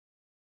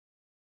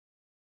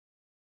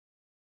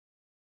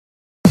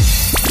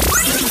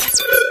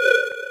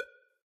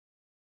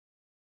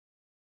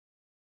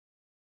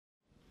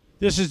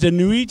This is the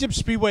New Egypt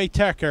Speedway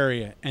Tech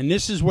area, and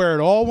this is where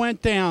it all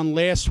went down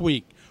last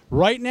week.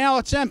 Right now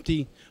it's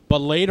empty, but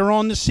later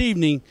on this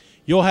evening,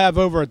 you'll have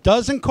over a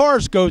dozen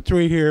cars go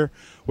through here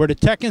where the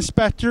tech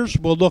inspectors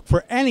will look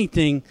for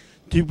anything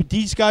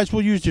these guys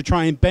will use to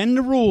try and bend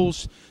the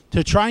rules,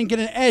 to try and get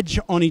an edge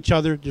on each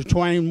other, to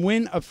try and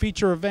win a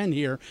feature event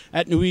here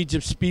at New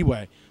Egypt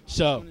Speedway.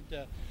 So,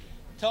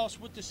 tell us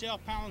what the sail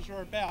panels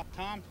are about.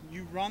 Tom,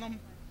 you run them.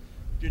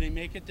 Do they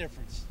make a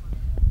difference?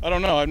 I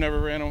don't know. I've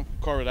never ran a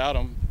car without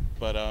them,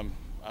 but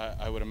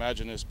I would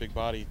imagine this big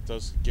body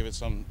does give it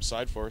some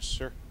side force,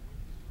 sure.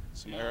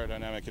 Some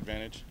aerodynamic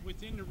advantage.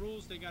 Within the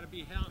rules, they got to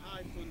be how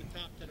high from the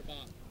top to the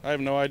bottom? I have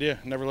no idea.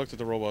 Never looked at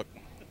the rule book.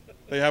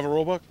 They have a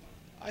rule book?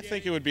 I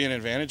think it would be an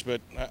advantage, but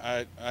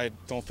I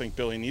don't think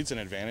Billy needs an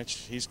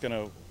advantage. He's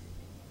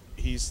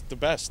the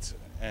best.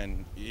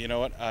 And you know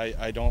what?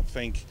 I don't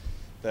think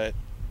that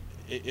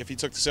if he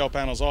took the sail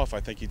panels off, I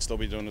think he'd still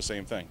be doing the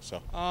same thing.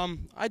 So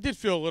I did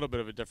feel a little bit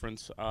of a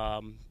difference.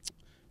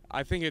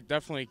 I think it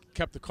definitely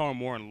kept the car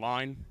more in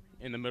line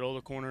in the middle of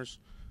the corners.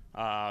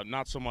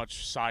 Not so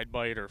much side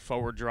bite or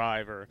forward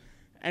drive or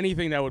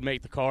anything that would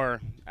make the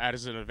car add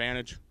as an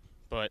advantage,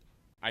 but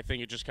I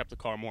think it just kept the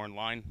car more in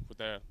line with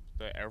the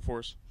Air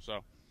Force. So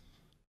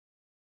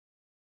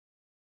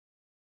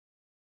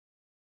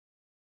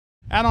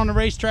out on the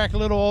racetrack, a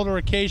little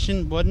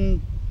altercation.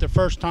 Wasn't the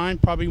first time,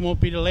 probably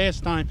won't be the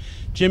last time.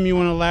 Jim, you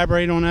want to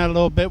elaborate on that a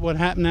little bit? What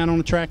happened out on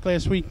the track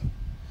last week?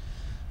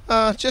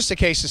 Just a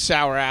case of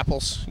sour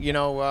apples. You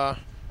know,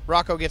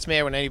 Rocco gets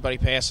mad when anybody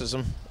passes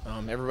him.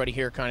 Everybody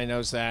here kind of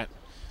knows that.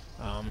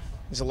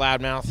 He's a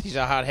loudmouth. He's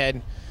a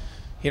hothead.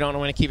 He don't know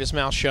when to keep his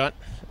mouth shut.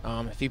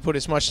 If he put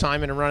as much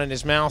time into running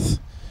his mouth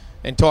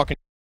and talking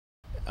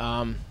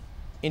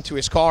into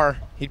his car,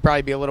 he'd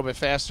probably be a little bit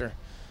faster.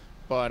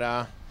 But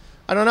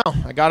I don't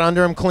know. I got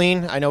under him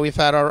clean. I know we've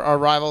had our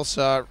rivals,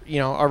 you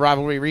know, our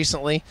rivalry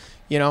recently.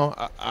 You know,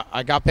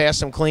 I got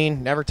past him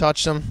clean, never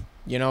touched him.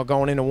 You know,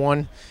 going into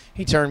one,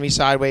 he turned me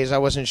sideways. I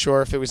wasn't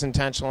sure if it was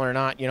intentional or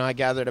not. You know, I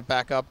gathered it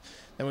back up.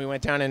 Then we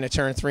went down into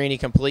turn 3, and he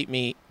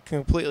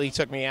completely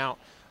took me out.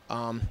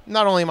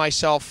 Not only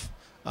myself,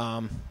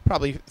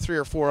 probably 3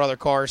 or 4 other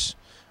cars.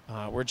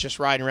 We're just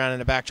riding around in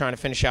the back trying to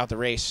finish out the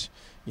race.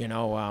 You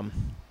know,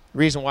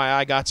 reason why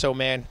I got so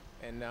mad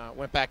and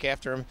went back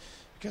after him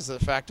because of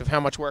the fact of how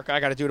much work I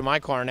got to do to my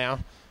car now.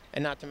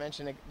 And not to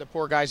mention the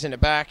poor guys in the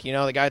back. You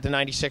know, the guy at the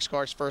 96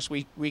 car's first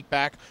week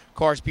back.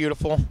 Car's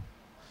beautiful.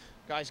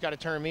 Guy's got to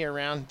turn me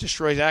around,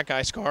 destroys that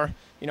guy's car.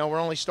 You know, we're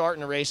only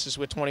starting the races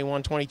with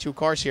 21, 22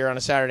 cars here on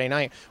a Saturday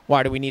night.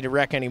 Why do we need to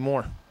wreck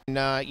anymore?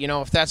 And, you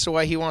know, if that's the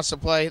way he wants to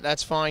play,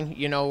 that's fine.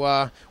 You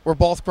know, we're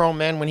both grown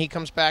men when he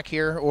comes back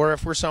here, or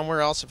if we're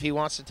somewhere else, if he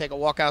wants to take a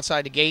walk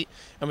outside the gate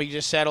and we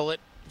just settle it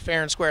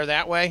fair and square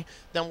that way,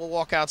 then we'll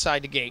walk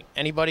outside the gate.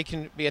 Anybody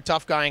can be a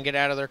tough guy and get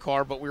out of their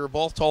car, but we were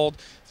both told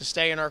to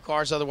stay in our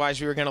cars,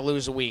 otherwise we were going to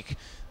lose a week.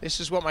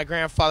 This is what my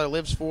grandfather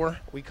lives for.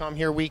 We come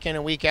here week in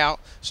and week out.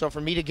 So for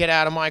me to get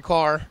out of my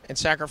car and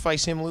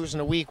sacrifice him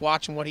losing a week,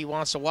 watching what he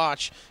wants to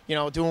watch, you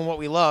know, doing what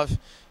we love,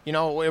 you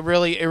know, it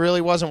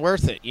really wasn't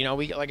worth it. You know,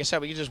 like I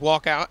said, we could just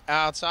walk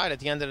outside at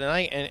the end of the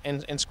night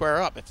and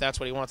square up if that's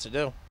what he wants to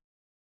do.